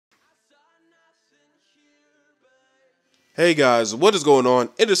Hey guys, what is going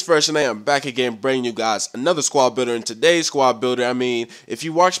on? It is Fresh and I am back again bringing you guys another squad builder. In today's squad builder, if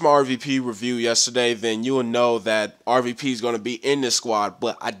you watched my RVP review yesterday, then you will know that RVP is going to be in this squad,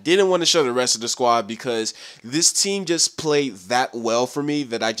 but I didn't want to show the rest of the squad because this team just played that well for me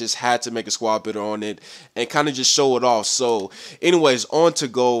that I just had to make a squad builder on it and kind of just show it off. So anyways, on to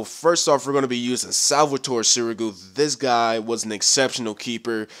go. First off, we're going to be using Salvatore Sirigu. This guy was an exceptional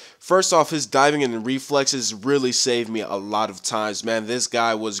keeper. First off, his diving and reflexes really saved me a lot of times, man. This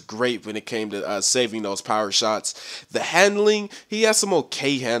guy was great when it came to saving those power shots. The handling, he has some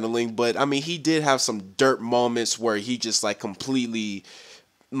okay handling, but he did have some dirt moments where he just completely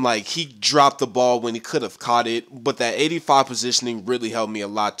he dropped the ball when he could have caught it, but that 85 positioning really helped me a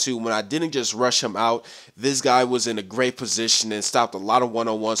lot too. When I didn't just rush him out, this guy was in a great position and stopped a lot of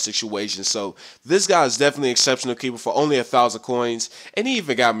one-on-one situations. So this guy is definitely an exceptional keeper for only 1,000 coins, and he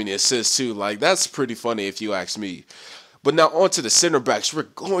even got me the assist too. That's pretty funny if you ask me. But now on to the center backs. We're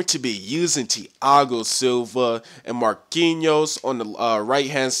going to be using Thiago, Silva, and Marquinhos on the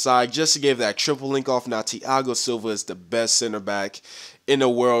right-hand side just to give that triple link off. Now, Thiago Silva is the best center back in the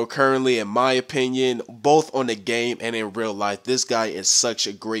world currently, in my opinion, both on the game and in real life. This guy is such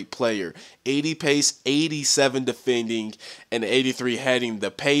a great player. 80 pace, 87 defending, and 83 heading.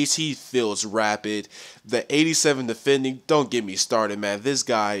 The pace, he feels rapid. The 87 defending, don't get me started, man. This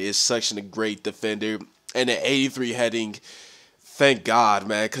guy is such a great defender. And an 83 heading, thank God,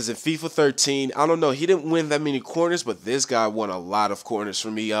 man, because in FIFA 13, I don't know, he didn't win that many corners, but this guy won a lot of corners for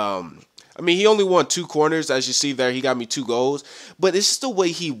me. He only won 2 corners, as you see there. He got me 2 goals, but it's just the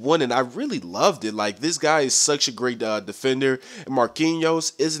way he won, and I really loved it. This guy is such a great defender, and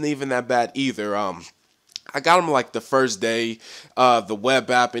Marquinhos isn't even that bad either. I got him the first day, the web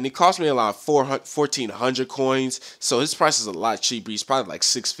app, and it cost me around 1,400 coins. So his price is a lot cheaper. He's probably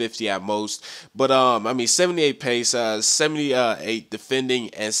 650 at most. But 78 pace, 78 defending,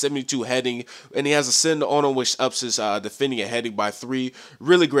 and 72 heading, and he has a send on him which ups his defending and heading by 3.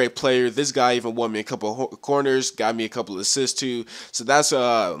 Really great player. This guy even won me a couple of corners, got me a couple of assists too. So that's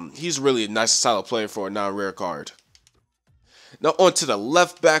he's really a nice, solid player for a non-rare card. Now on to the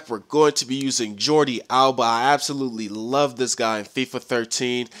left back, we're going to be using Jordi Alba. I absolutely love this guy in FIFA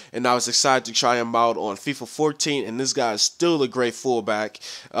 13, and I was excited to try him out on FIFA 14, and this guy is still a great fullback.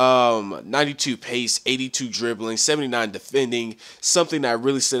 92 pace, 82 dribbling, 79 defending, something that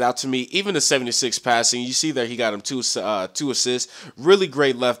really stood out to me. Even the 76 passing, you see there he got him two assists. Really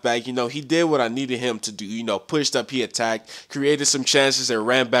great left back. He did what I needed him to do. Pushed up, he attacked, created some chances, and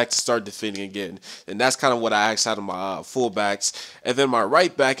ran back to start defending again. And that's kind of what I asked out of my fullbacks. And then my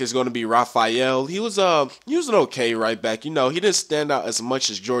right back is going to be Rafael. He was an okay right back. He didn't stand out as much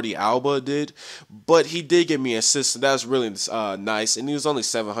as Jordi Alba did, but he did give me assists, so that's really nice. And he was only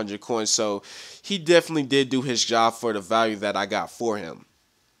 700 coins, so he definitely did do his job for the value that I got for him.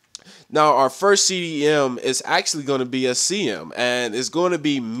 Now, our first CDM is actually going to be a CM, and it's going to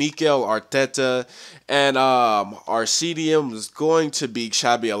be Mikel Arteta, and our CDM is going to be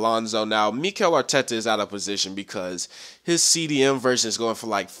Xabi Alonso. Now, Mikel Arteta is out of position because his CDM version is going for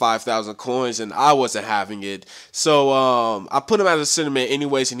 5,000 coins, and I wasn't having it. So I put him out of center man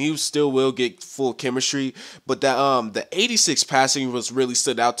anyways, and he still will get full chemistry. But that the 86 passing was really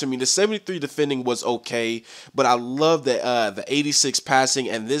stood out to me. The 73 defending was okay, but I love the 86 passing,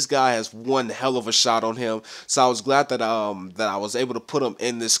 and this guy has one hell of a shot on him. So I was glad that that I was able to put him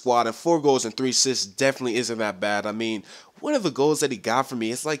in this squad. And 4 goals and 3 assists definitely isn't that bad. One of the goals that he got from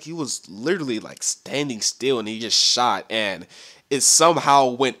me, it's he was literally standing still and he just shot and it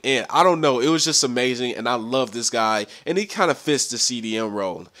somehow went in. I don't know. It was just amazing, and I love this guy, and he kind of fits the CDM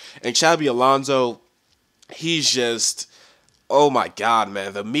role. And Xabi Alonso, he's just, oh my God,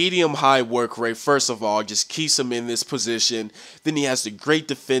 man. The medium-high work rate, first of all, just keeps him in this position. Then he has the great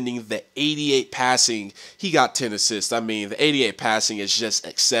defending, the 88 passing. He got 10 assists. The 88 passing is just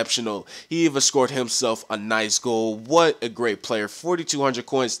exceptional. He even scored himself a nice goal. What a great player. 4,200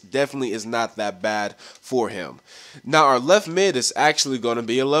 coins definitely is not that bad for him. Now, our left mid is actually going to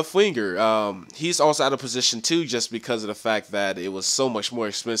be a left winger. He's also out of position too, just because of the fact that it was so much more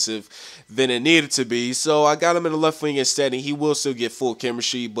expensive than it needed to be. So I got him in the left wing instead, and he will still get full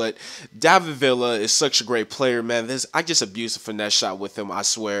chemistry. But David Villa is such a great player, man. I just abused a finesse shot with him, I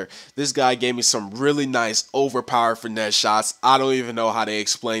swear. This guy gave me some really nice overpowered finesse shots. I don't even know how to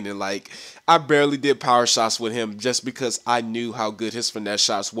explain it. I barely did power shots with him just because I knew how good his finesse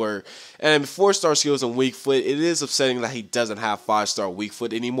shots were. And 4-star skills on weak foot, it is upsetting that he doesn't have 5-star weak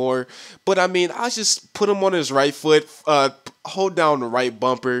foot anymore. But I just put him on his right foot, hold down the right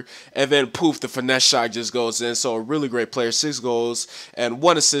bumper, and then poof, the finesse shot just goes in. So a really great player, 6 goals and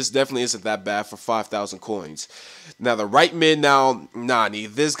 1 assist. Definitely isn't that bad for 5,000 coins. Now the right mid now, Nani.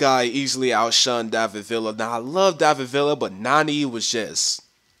 This guy easily outshunned David Villa. Now I love David Villa, but Nani was just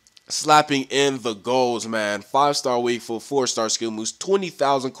slapping in the goals, man. 5-star weak foot, 4-star skill moves,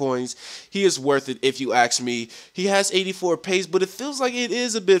 20,000 coins. He is worth it if you ask me. He has 84 pace, but it feels like it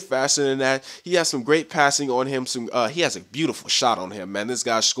is a bit faster than that. He has some great passing on him. He has a beautiful shot on him, man. This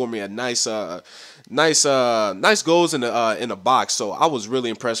guy scored me a nice goals in the box. So I was really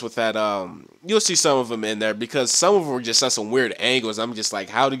impressed with that. You'll see some of them in there because some of them were just at some weird angles. I'm just like,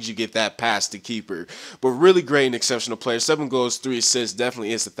 how did you get that past the keeper? But really great and exceptional player. 7 goals, 3 assists.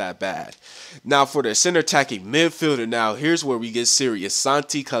 Definitely isn't that bad. Now for the center attacking midfielder. Now here's where we get serious.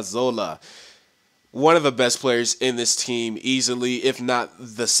 Santi Cazorla. One of the best players in this team, easily, if not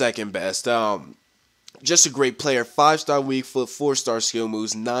the second best. Just a great player. 5-star weak foot, 4-star skill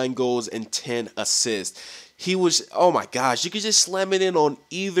moves, 9 goals and 10 assists. He was, oh my gosh, you could just slam it in on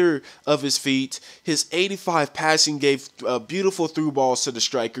either of his feet. His 85 passing gave beautiful through balls to the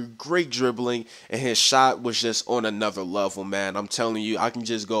striker, great dribbling, and his shot was just on another level, man. I'm telling you, I can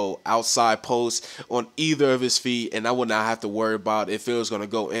just go outside post on either of his feet, and I would not have to worry about if it was going to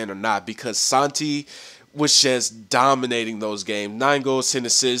go in or not, because Santi was just dominating those games. 9 goals, 10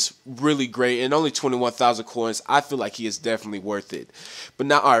 assists, really great, and only 21,000 coins. I feel like he is definitely worth it. But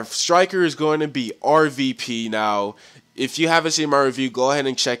now our striker is going to be RVP. Now, if you haven't seen my review, go ahead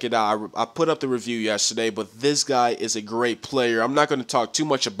and check it out. I put up the review yesterday, but this guy is a great player. I'm not going to talk too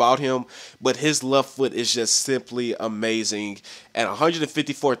much about him, but his left foot is just simply amazing. And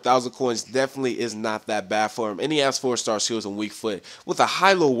 154,000 coins definitely is not that bad for him. And he has 4-star skills and weak foot with a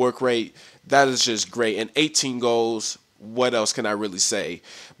high-low work rate. That is just great. And 18 goals. What else can I really say?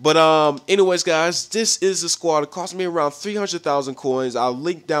 But anyways, guys, this is the squad. It cost me around 300,000 coins. I'll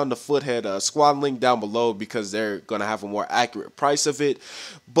link down the Foothead squad link down below because they're going to have a more accurate price of it.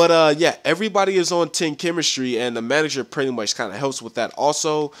 But yeah, everybody is on 10 chemistry, and the manager pretty much kind of helps with that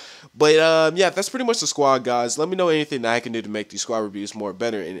also. But yeah, that's pretty much the squad, guys. Let me know anything that I can do to make these squad reviews more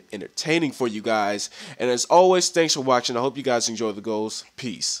better and entertaining for you guys. And as always, thanks for watching. I hope you guys enjoy the goals.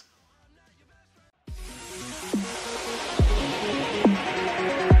 Peace.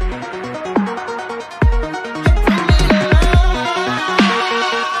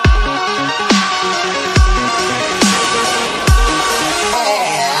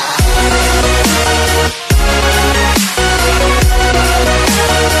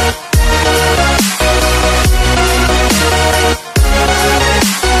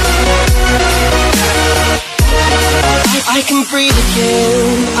 I can breathe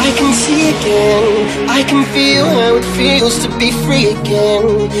again, I can see again, I can feel how it feels to be free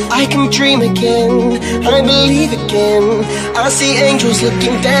again. I can dream again, I believe again. I see angels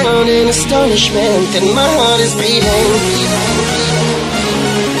looking down in astonishment, and my heart is beating.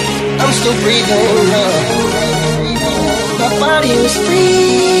 I'm still breathing, my body was freezing.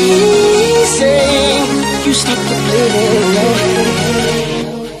 You stopped the bleeding,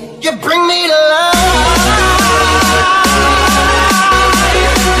 you bring me to life.